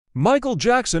Michael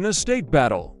Jackson estate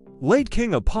battle. Late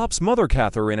king of pop's mother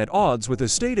Catherine at odds with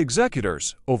estate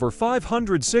executors over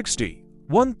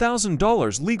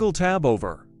 $561,000 legal tab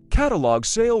over catalog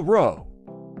sale row.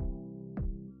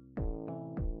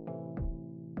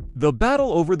 The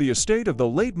battle over the estate of the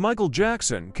late Michael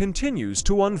Jackson continues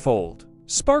to unfold,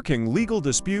 sparking legal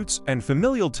disputes and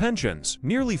familial tensions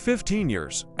nearly 15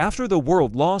 years after the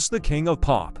world lost the king of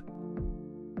pop.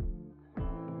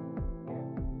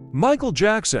 Michael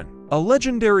Jackson, a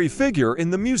legendary figure in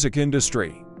the music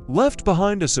industry, left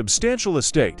behind a substantial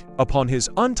estate upon his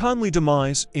untimely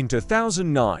demise in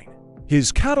 2009.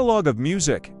 His catalog of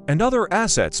music and other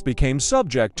assets became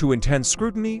subject to intense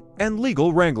scrutiny and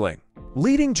legal wrangling,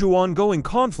 leading to ongoing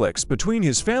conflicts between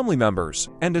his family members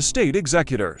and estate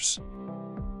executors.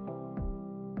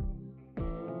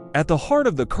 At the heart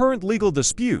of the current legal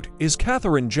dispute is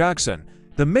Catherine Jackson,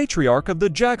 the matriarch of the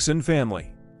Jackson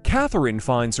family. Catherine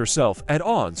finds herself at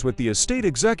odds with the estate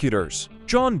executors,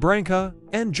 John Branca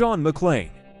and John McClain,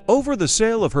 over the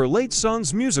sale of her late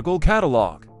son's musical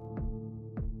catalog.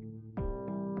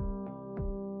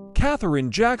 Catherine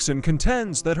Jackson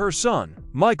contends that her son,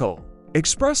 Michael,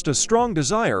 expressed a strong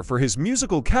desire for his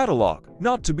musical catalog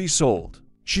not to be sold.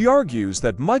 She argues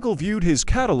that Michael viewed his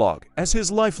catalog as his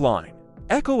lifeline,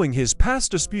 echoing his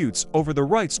past disputes over the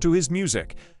rights to his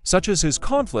music, such as his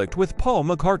conflict with Paul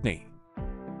McCartney.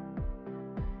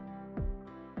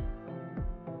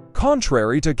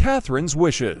 Contrary to Catherine's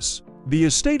wishes, the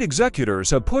estate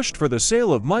executors have pushed for the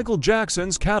sale of Michael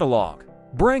Jackson's catalog.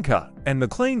 Branca and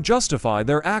McClain justify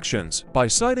their actions by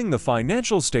citing the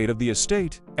financial state of the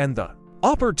estate and the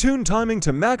opportune timing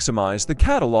to maximize the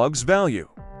catalog's value.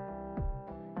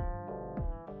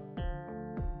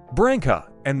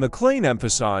 Branca and McClain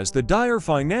emphasize the dire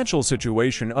financial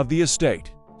situation of the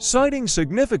estate, citing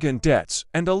significant debts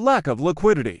and a lack of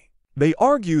liquidity. They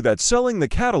argue that selling the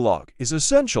catalog is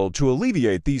essential to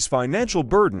alleviate these financial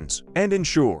burdens and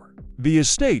ensure the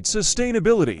estate's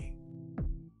sustainability.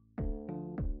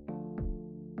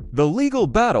 The legal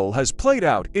battle has played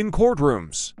out in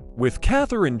courtrooms, with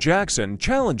Catherine Jackson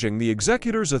challenging the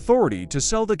executor's authority to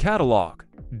sell the catalog.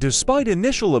 Despite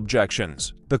initial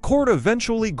objections, the court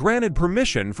eventually granted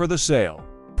permission for the sale,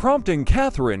 prompting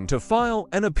Catherine to file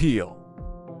an appeal.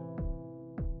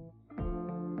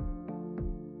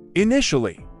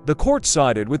 Initially, the court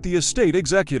sided with the estate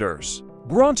executors,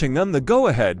 granting them the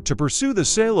go-ahead to pursue the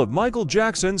sale of Michael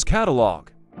Jackson's catalog.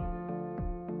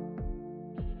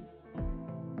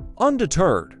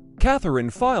 Undeterred, Catherine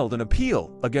filed an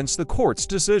appeal against the court's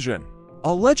decision,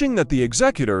 alleging that the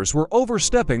executors were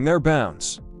overstepping their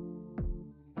bounds.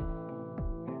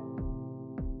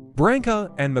 Branca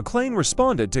and McClain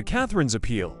responded to Catherine's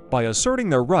appeal by asserting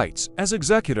their rights as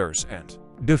executors and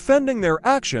defending their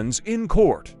actions in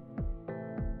court.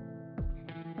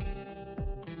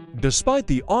 Despite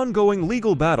the ongoing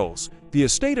legal battles, the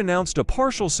estate announced a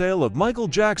partial sale of Michael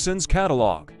Jackson's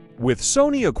catalog, with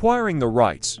Sony acquiring the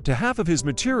rights to half of his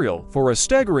material for a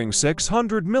staggering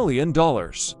 $600 million.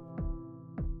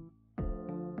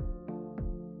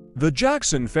 The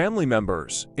Jackson family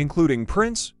members, including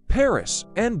Prince, Paris,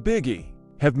 and Biggie,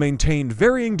 have maintained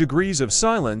varying degrees of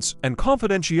silence and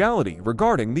confidentiality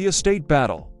regarding the estate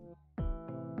battle.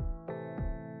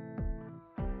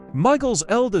 Michael's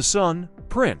eldest son,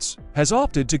 Prince, has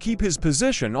opted to keep his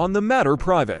position on the matter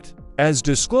private, as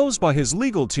disclosed by his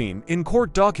legal team in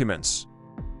court documents.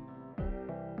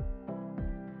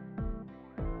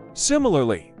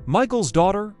 Similarly, Michael's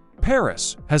daughter,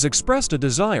 Paris, has expressed a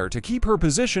desire to keep her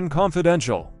position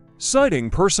confidential, citing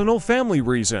personal family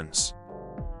reasons.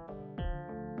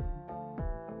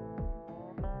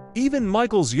 Even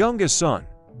Michael's youngest son,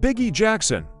 Biggie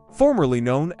Jackson, formerly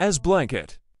known as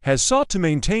Blanket, has sought to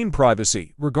maintain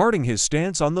privacy regarding his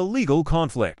stance on the legal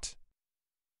conflict.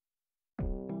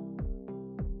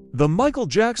 The Michael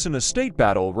Jackson estate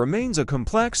battle remains a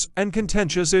complex and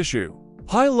contentious issue,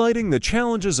 highlighting the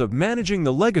challenges of managing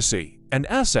the legacy and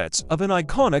assets of an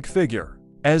iconic figure.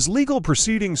 As legal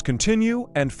proceedings continue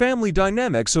and family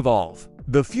dynamics evolve,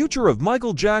 the future of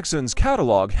Michael Jackson's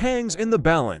catalog hangs in the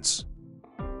balance.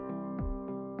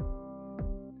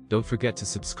 Don't forget to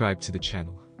subscribe to the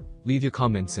channel. Leave your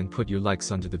comments and put your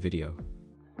likes under the video.